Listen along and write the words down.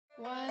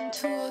1,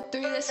 2,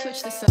 3, let's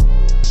switch this up.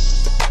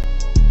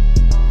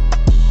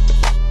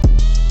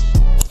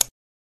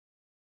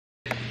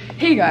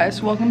 Hey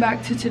guys, welcome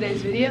back to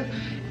today's video.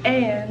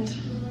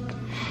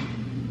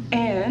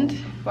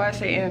 Why I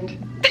say and?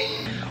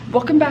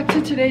 Welcome back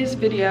to today's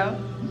video.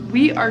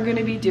 We are going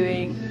to be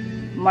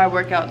doing my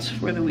workouts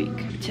for the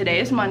week. Today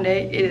is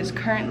Monday. It is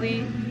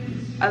currently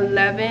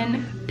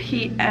 11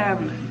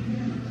 p.m.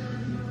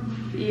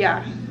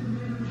 Yeah,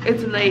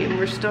 it's late and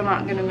we're still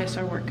not gonna miss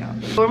our workout.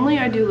 Normally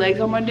I do legs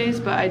on Mondays,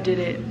 but I did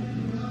it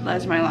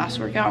as my last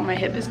workout and my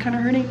hip is kind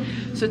of hurting.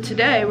 So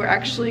today we're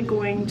actually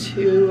going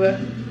to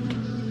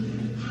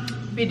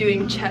be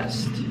doing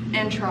chest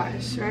and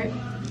tris, right?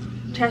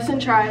 Chest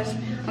and tris.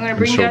 I'm gonna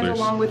bring you guys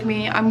along with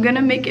me. I'm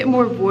gonna make it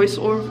more voice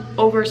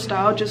over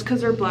style just because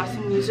they're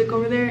blasting music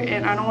over there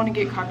and I don't want to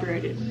get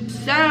copyrighted.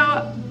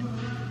 So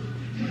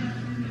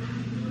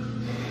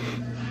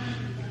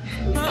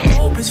my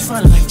hope is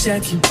fun like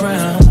Jackie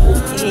Brown.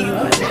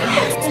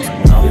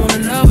 I wanna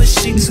know if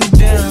she too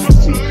down.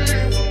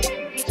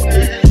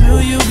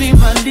 Will you be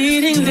my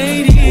leading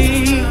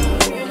lady?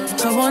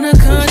 I want a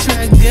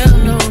contract, girl,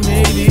 no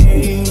maybe.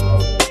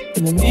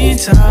 In the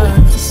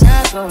meantime, it's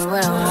not going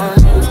well.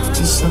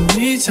 Just some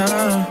me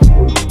time.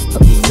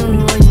 Hope you do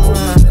what you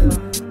want.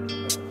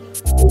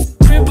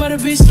 Crib by the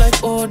beach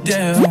like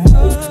Odell.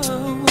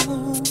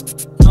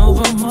 No,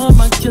 I'm all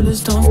my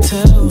killers don't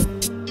tell.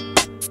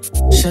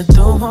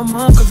 Shadow my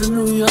mom cause I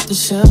New York the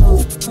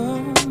shelf.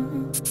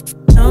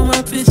 Now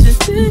my bitches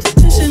did it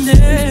to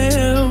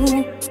Chanel.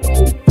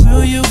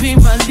 Will you be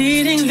my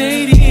leading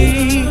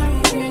lady?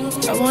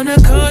 I want a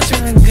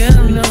contract,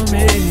 girl, no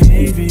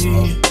maybe.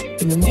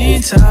 In the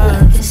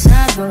meantime, it's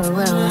not going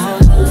well.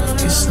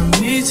 Get some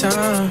me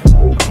time. I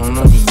don't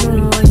know if you do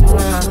what you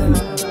want.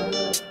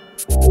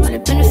 Might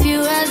have been a few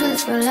hours but it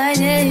felt like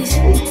days.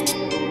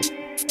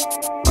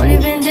 Only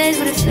been days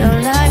but it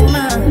felt like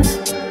months.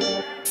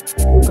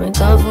 Been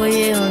gone for a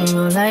year, only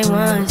know like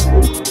once.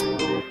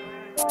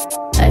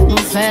 Life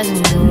move fast and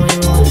you do what you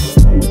want.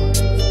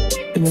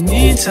 In the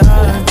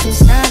meantime,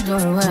 it's not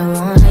going where I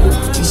want it.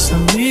 Get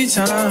some me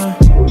time.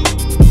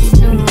 You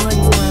do what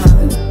you want.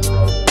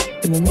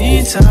 In the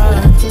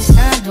meantime, it's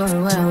not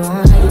going where I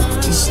want it.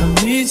 Get some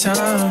me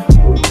time.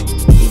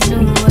 You do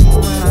what you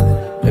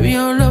want. Maybe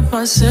I'll love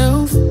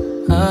myself,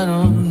 I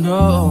don't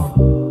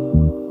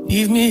know.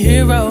 Leave me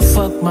here, I'll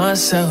fuck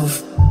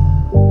myself.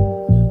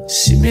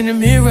 See me in the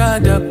mirror, I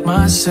duck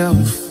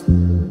myself.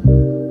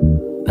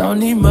 Don't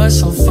need much,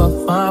 so fuck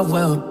my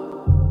wealth.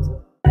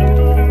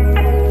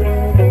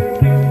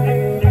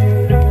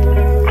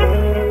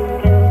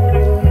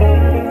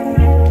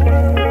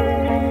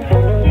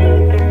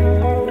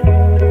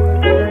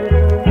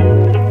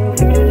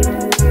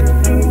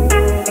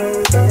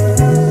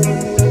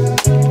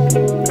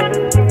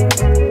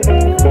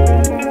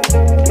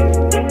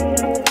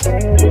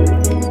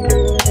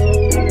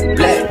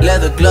 Black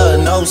leather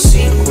glove, no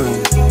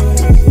sequin.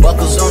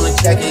 Buckles on the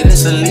jacket,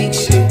 it's elite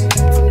shit.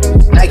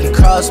 Nike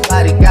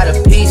crossbody, got a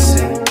piece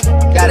in.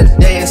 Gotta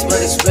dance, but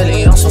it's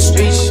really on some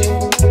street shit.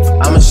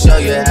 I'ma show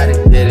you how to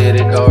get it.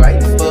 It go right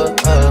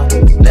foot up,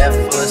 left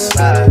foot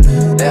slide,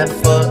 left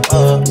foot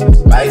up,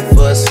 right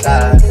foot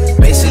slide.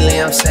 Basically,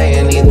 I'm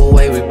saying either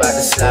way, we bout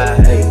to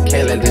slide. Hey,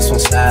 can't let this one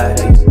slide.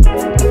 Hey.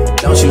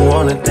 Don't you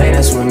wanna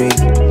dance with me?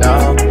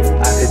 No,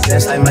 I could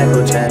dance like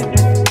Michael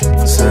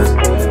Jackson.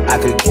 I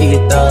could keep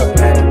it up,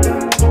 man.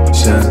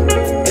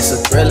 It's a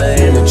thriller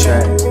in the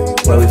track.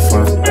 Where we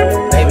from?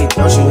 Baby,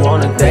 don't you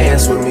wanna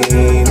dance with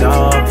me?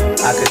 No,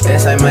 I could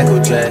dance like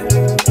Michael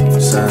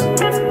Jackson.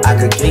 I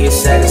could give you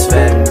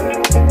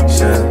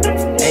satisfaction.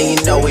 And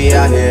you know we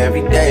out here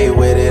every day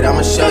with it.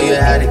 I'ma show you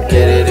how to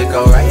get it. It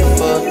go right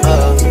foot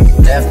up,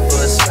 left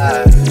foot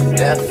slide,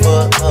 left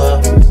foot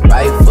up,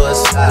 right foot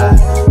slide.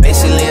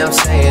 Basically, I'm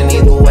saying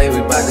either way,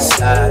 we bout to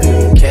slide.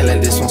 Can't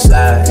let this one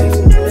slide.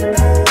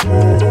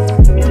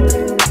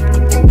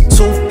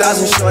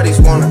 2,000 shorties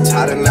wanna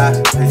tie the knot,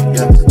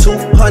 yeah.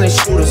 200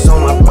 shooters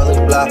on my brother's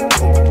block,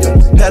 yeah.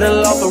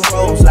 Pedal off the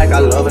roads like I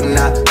love it,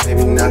 not,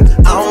 maybe not.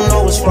 I don't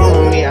know what's wrong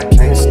with me, I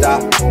can't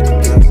stop,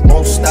 yeah.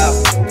 Won't stop,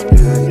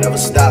 yeah, never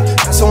stop.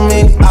 Got so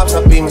many ops,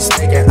 I be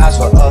mistaken ops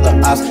for other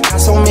ops. Got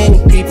so many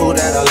people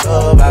that I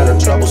love out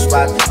of trouble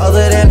spots.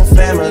 Other than the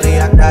family,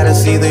 I got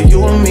it's either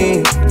you or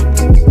me.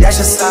 That's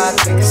just how I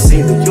think it's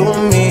either you or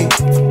me.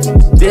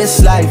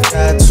 This life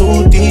got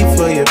too deep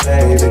for you,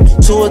 baby.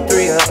 2 or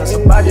 3 of us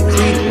about to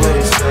creep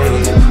with it,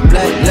 baby.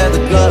 Black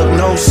leather glove,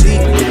 no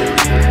secret.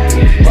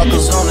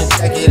 Buckles on the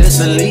jacket, it's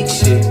elite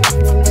shit.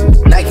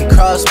 Nike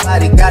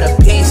crossbody, got a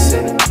piece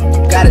in it.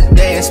 Gotta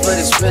dance, but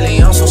it's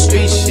really on some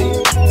street shit.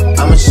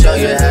 I'ma show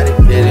you how to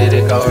get it.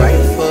 It go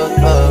right foot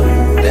up,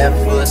 left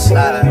foot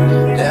slide,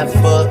 left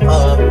foot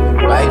up,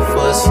 right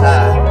foot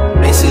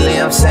slide. Basically,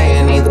 I'm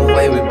saying either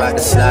way, we bout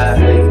to slide.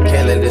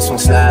 Can't let this one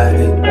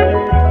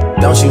slide.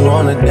 Don't you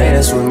wanna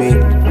dance with me?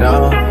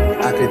 No,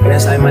 I could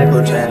dance like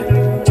Michael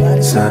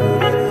Jackson.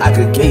 I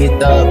could get you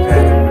the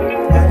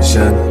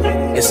passion.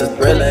 It's a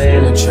thriller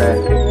in the track.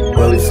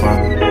 Where we from?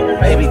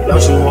 Baby,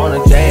 don't you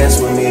wanna dance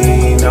with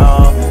me?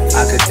 No, I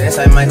I could dance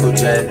like Michael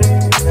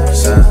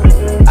Jackson.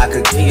 I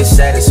could give you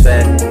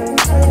satisfaction.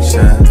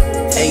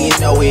 And you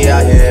know we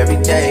out here every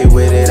day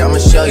with it. I'ma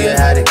show you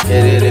how to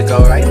get it. It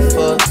go right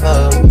foot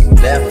up,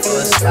 left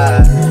foot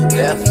slide,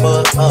 left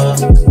foot up,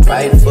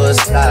 right foot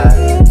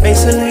slide.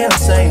 Basically I'm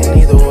saying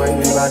either way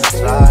we about to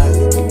slide.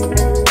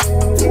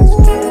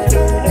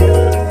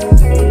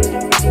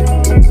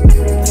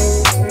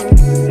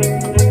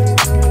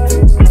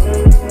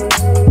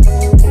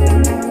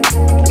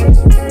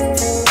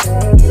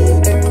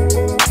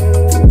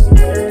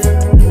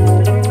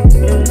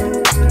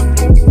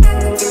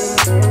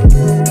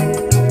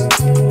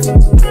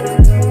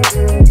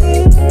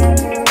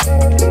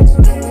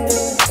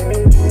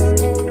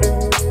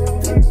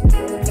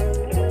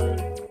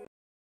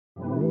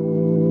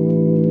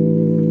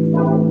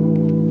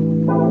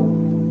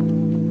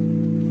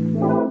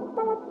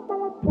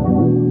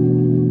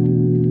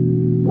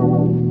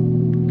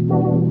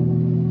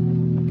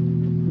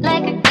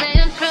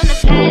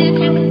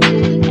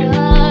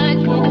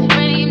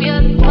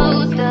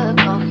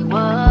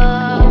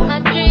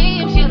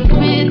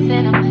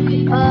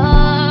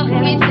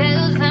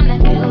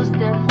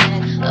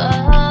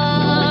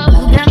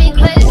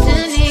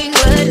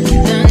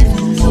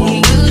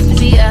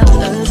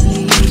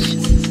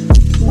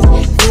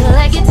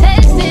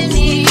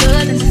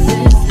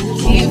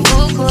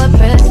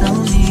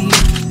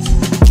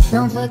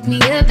 Fuck me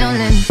up, don't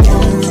let me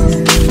down.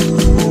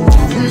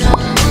 You know I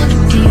wanna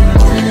be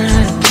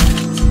around.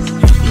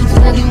 You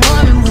fucking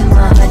warm with my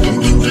heart. Just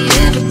think it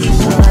ever be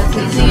so hard.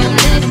 Crazy, I'm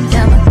letting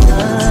down my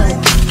guard.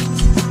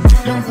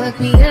 Don't fuck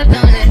me up,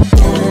 don't let me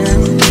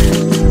down.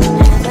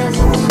 Cause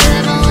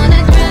if I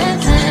wanna drown,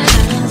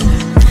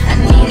 I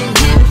need to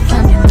hear it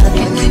from you.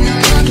 Can we no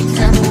longer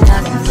tell me how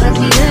to fuck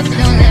me up,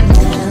 don't let me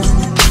down.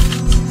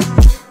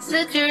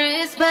 Slit your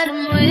wrist, but I'm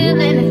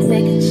willing to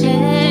take a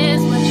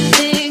chance. What you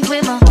think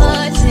with my heart?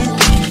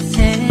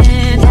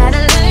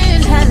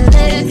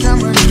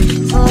 Someone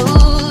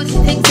hold you,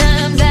 take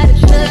time, gotta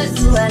trust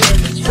who I let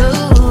the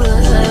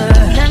truth.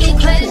 Got me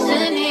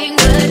questioning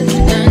what I've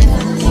done.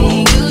 We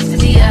used to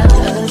be out of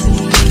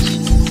reach.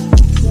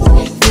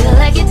 Feel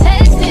like you're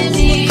testing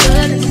me,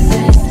 you're the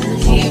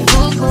necessity.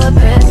 Full court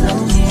press on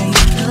me.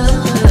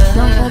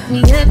 Don't fuck me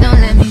up, don't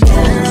let me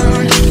down.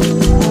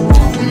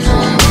 You know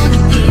I wanna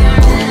be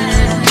around.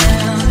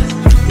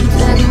 You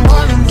tugging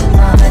more and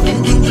more. I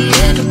didn't think it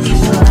ever be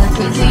so hard.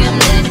 Crazy, I'm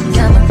letting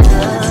down my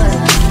guard.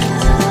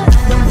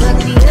 Don't fuck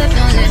me up,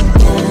 don't let me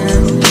down.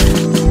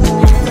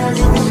 Cause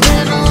if you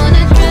ever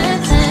wanna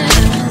drown,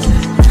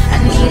 I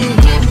need to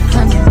hear it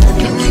from you.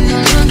 Can we no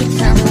longer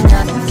tell me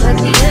now? Don't fuck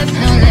me up,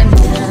 don't let me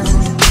down.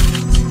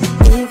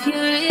 If you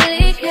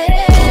really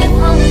care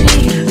for me,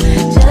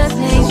 just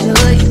make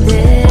sure you're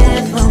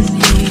there for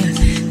me.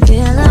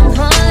 Feel I'm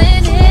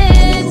falling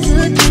in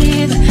too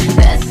deep.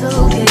 That's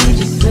okay,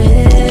 just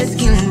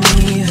rescue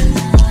me.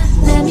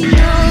 Let me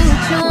know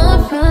what you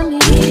want from me.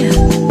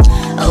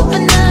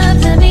 Open up,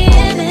 let me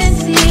in and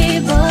see,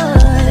 boy.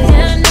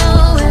 Yeah, I know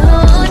where I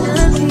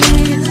wanna be.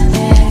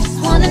 Just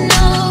wanna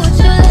know what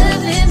your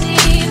loving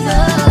means. Oh,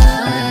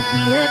 fuck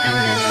me up,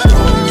 don't let me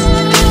go.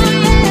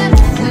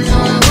 You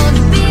know I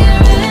wanna be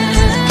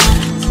around.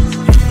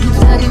 You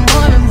tugging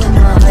more and more,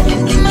 my heart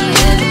didn't think me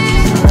ever be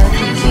so hard.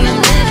 Crazy, I'm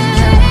letting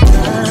down my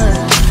guard.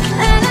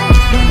 Don't fuck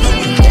me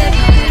up,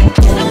 don't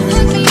let me down. Don't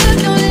fuck me up,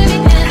 don't let me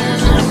down.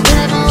 Just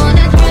never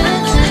wanna drown.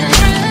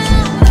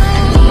 I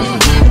need to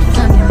hear it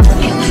from you.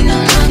 Can we no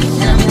longer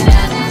tell me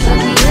that? Don't fuck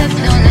me up,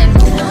 don't let me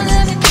down. Don't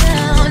let me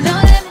down,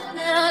 don't let me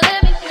down, let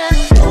me down.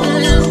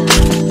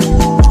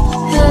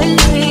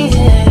 Hey,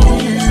 yeah.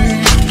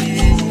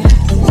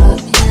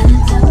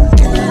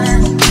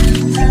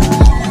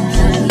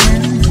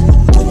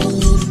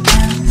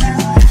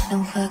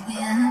 Don't fuck me up, don't fuck me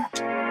up.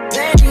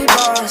 Lady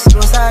boss,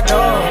 suicide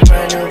door,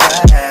 brand new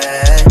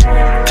bag.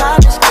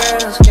 College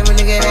girls, give a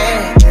nigga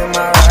head in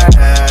my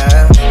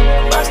ride.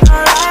 Bust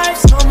our life,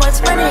 so much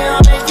money,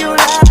 I'll make you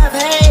laugh.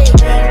 Hey,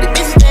 the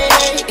bitch they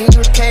hate, and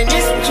you can't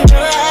miss what you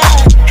know.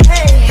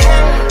 Hey,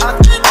 off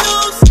the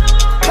juice,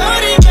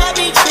 Cody got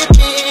me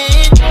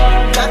tripping.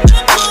 Got the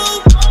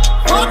coupe,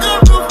 all the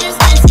roof is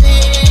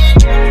missing.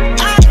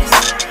 Ice,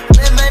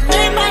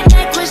 lemonade, my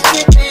neck was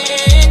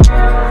dripping.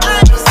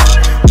 Ice,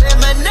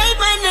 lemonade,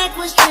 my neck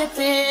was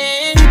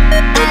dripping.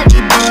 Baby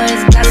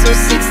boys got some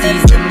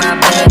 60s in my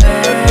bag.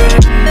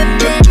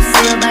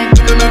 Feel like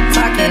people are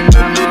talking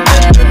on no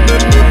better.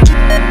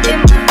 If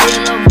I feel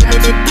low, got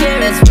 2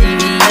 carats,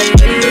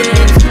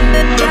 VVS.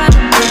 Gotta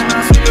bring my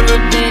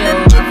spirit deal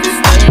up the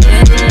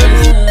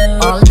stairs.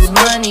 All this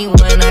money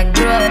when I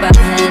grew up, I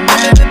had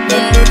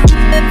nothing.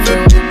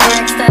 Feel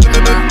backstab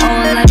in my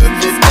own life, it's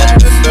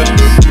disgusting.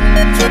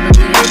 Can't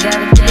believe I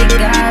gotta thank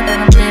God that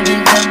I'm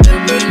living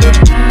comfortably.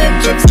 And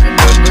jokes I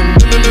don't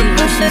believe,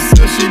 but she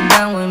said she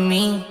done with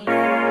me.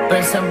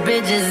 Burn some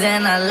bridges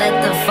and I let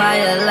the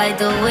fire light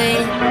the way.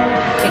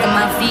 Kicking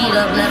my feet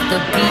up, left the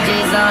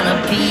PJs on a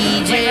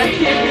PJ.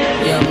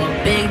 Yeah, I'm a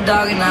big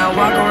dog and I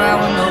walk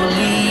around with no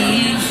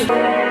leash.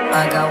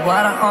 I got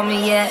water on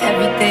me, yeah,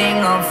 everything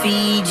on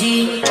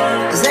Fiji.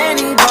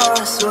 Zany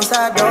boss,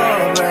 suicide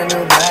door, brand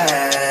new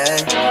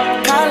bag.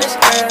 College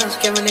girls,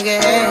 give a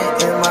nigga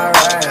head in my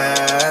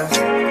raps.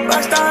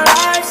 Rockstar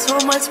life, so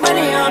much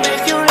money, I'll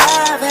make you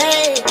laugh.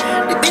 Hey,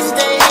 the bitch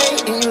they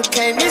hate, and you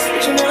can't miss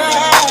what you never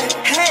had.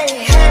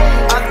 Hey,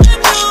 hey, off the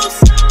juice,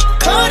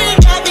 coding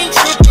got me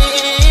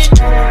tripping.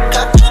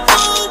 Got the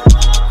coupe,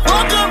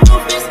 walker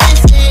roof is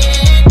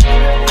missing.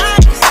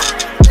 Ice,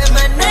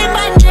 lemonade,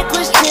 my neck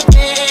was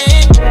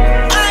tripping.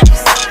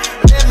 Ice,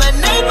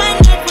 lemonade, my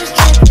neck was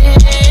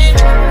tripping.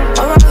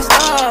 I'm a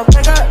rockstar,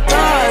 break up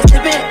doors,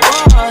 tipping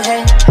walls,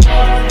 hey.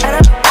 Add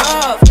up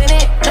off,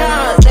 finish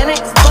down, then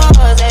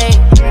expose, hey.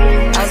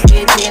 I was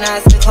 15, I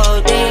took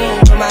codeine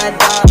with my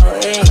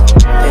dog, hey.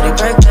 Did a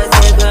break, I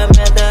take a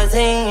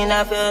methazine,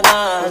 I feel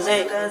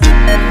nauseous.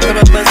 Put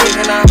up a stick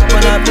and I hop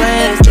on a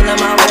plane, still in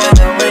my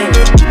waterway.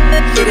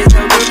 Shit is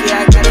so risky,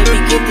 I gotta be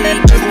gifted,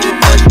 cause me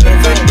push me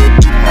tank.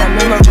 I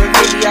remember for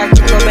 50, I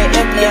could go back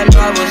empty, I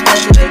know I was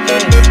stuck to the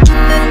game.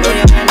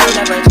 Loyal man, they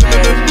never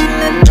change.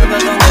 I'm never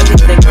gonna go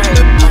get the crank.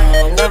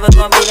 I'm never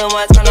gonna be the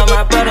one turn on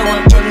my brother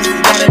when police is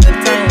gotta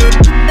detain.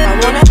 I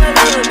wanna have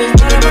a little bitch,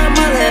 part of my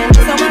mother, and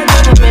that's on my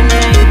government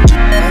name.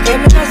 I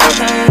gave it my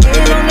something,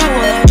 getting on that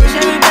one, wish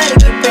everybody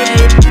could pay.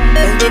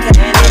 Cause we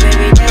can't live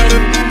every day,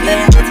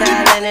 getting hot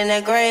talent in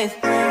the grave.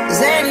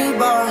 Zany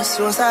boss,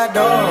 suicide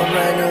door,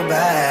 brand new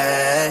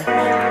bag.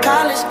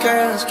 College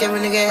girls, give a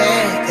nigga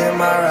head in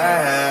my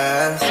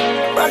raps.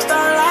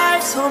 Rockstar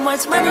life, so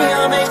much money,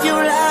 I'll make you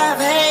laugh.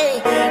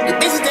 Hey, the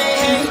bitches they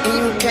hate,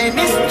 and you can't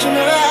miss what you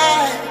never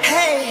had.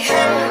 Hey,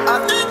 hey,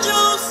 off the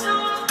juice,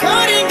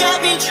 coding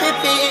got me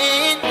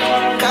tripping.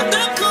 Got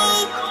the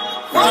coupe,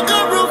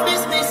 walker roof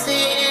is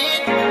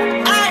missing.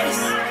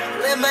 Ice,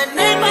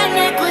 lemonade, my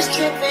neck was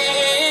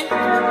tripping.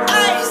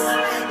 Ice,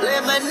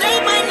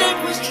 lemonade, my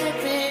neck was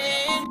tripping.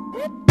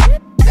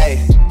 Hey,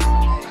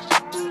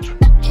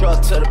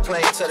 truck to the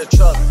plane, to the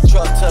truck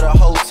to the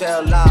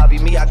hotel lobby.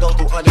 Me, I go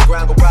through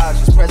underground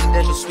garages,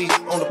 presidential suite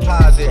on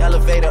deposit,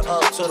 elevator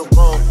up to the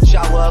room,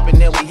 shower up and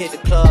then we hit the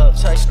club.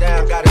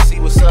 Touchdown, gotta see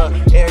what's up.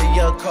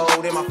 Area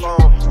code in my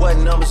phone. What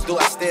numbers do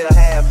I still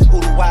have?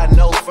 Who do I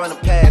know from the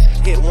past?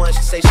 Hit one,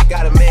 she say she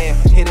got a man.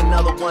 Hit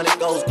another one, it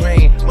goes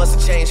green. Must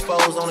have changed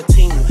foes on the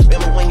team.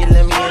 Remember when you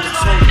let me in the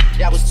tomb?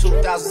 That was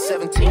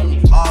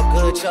 2017. All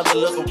good, chubby,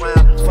 look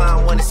around.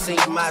 Find one that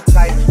seems my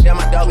type. That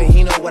my dog and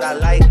he know what I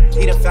like.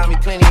 He done found me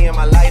plenty in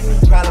my life.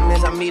 Problem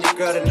is I meet a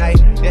girl tonight,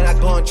 then I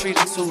go and treat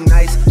her too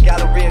nice.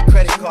 Galleria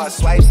credit card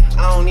swipes.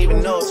 I don't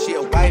even know if she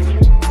a wife,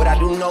 but I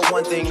do know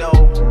one thing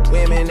though.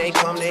 Women, they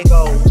come, they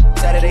go.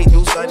 Saturday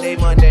through Sunday,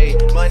 Monday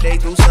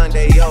through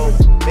Sunday, yo.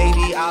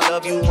 Maybe I'll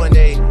love you one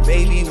day.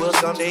 Maybe we'll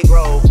someday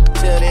grow.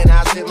 Till then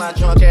I'll sit my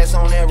drunk ass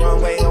on that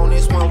runway, on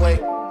this one way.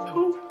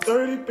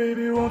 30,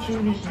 baby, won't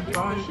you meet me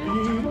by the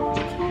beam?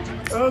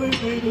 Early,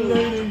 baby,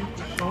 later, you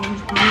can show me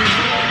green.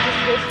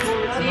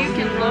 So you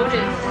can load it.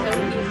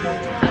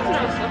 That's what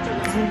I was talking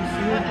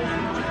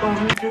about.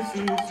 Only can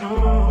see it's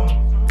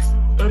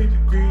on. 30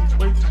 degrees,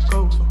 way to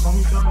go, so hold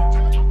me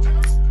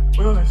tight.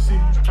 Will I see you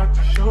at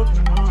the show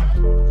tonight?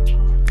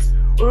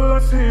 Will I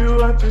see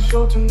you at the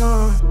show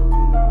tonight?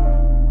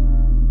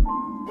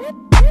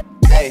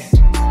 Hey,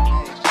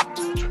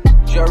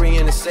 jury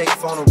in the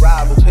safe on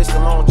arrival.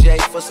 Pistol on Jay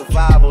for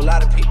survival. A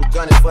lot of people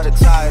gunning for the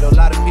title. A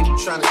lot of people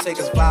trying to take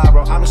us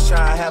viral. I'm just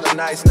trying to have a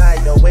nice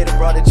night though. Waiter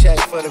brought a check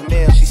for the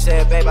meal. She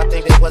said, babe, I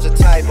think that was a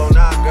typo.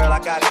 Nah, girl, I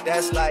got it,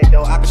 that's light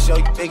though. I can show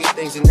you bigger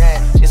things than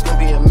that. It's gonna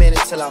be a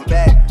minute till I'm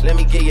back. Let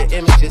me get your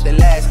images that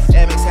last.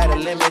 Amex had a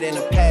limit in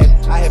the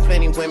past. I had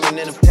plenty women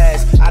in the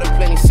past. I done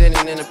plenty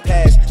sinning in the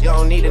past. You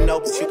don't need to know,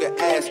 but you can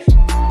ask.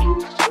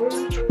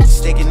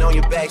 Sticking on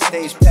your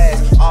backstage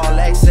pass. All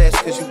access,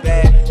 cause you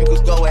bad. You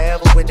could go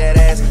wherever with that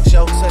ass.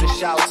 Show to the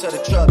shout, to the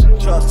truck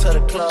to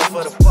the club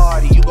for the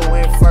party. You go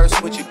in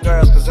first with your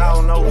girls, cause I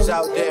don't know who's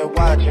out there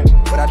watching.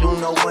 But I do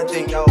know one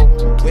thing though.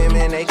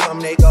 Women, they come,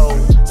 they go.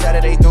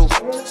 Saturday through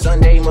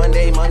Sunday,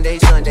 Monday,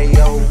 Sunday,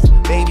 yo.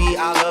 Baby,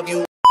 I love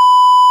you.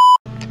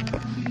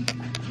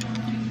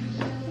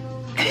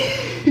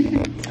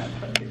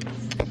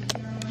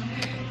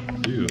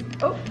 Yeah.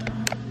 Oh.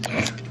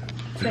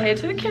 Say hey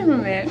to the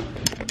cameraman.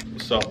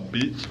 What's up,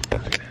 bitch?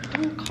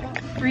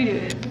 Redo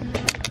it.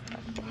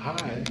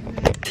 Hi.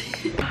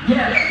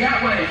 Yeah,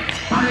 that way.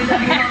 I need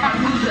that one on my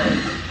Tuesday.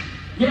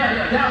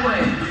 Yeah, that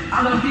way. I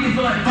love these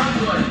boys, fun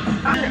boys.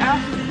 Your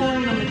ass is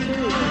pulling the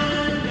material.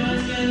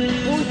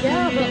 Well,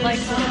 yeah, but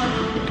like,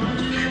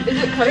 is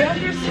it cutting off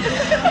your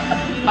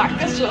skin? Back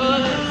the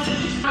shot.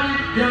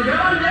 Your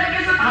girl neck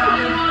is a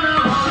party.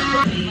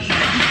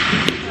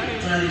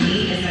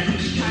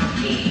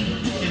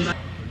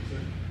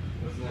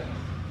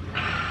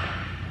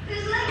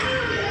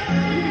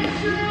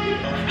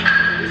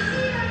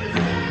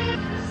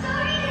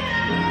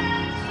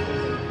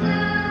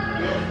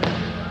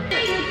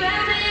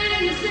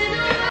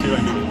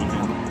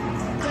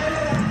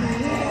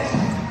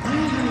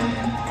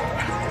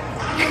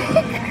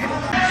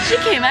 She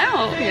came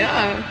out,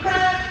 yeah.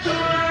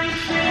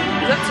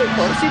 Is that too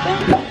close, you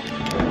think?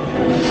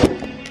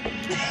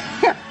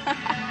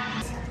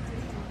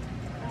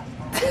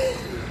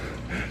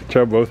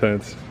 Try both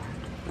hands.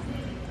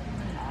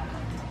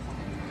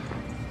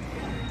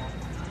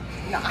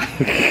 Nah.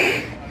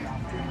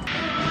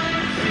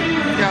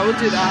 Yeah, we'll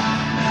do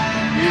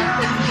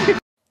that.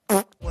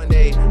 One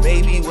day,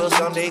 maybe we'll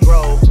someday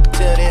grow.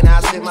 Till then, I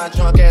sit my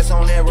drunk ass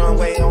on that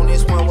runway on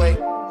this one way.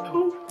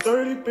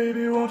 2:30,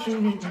 baby, won't you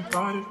meet me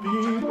by the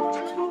beat?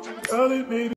 2:30, baby.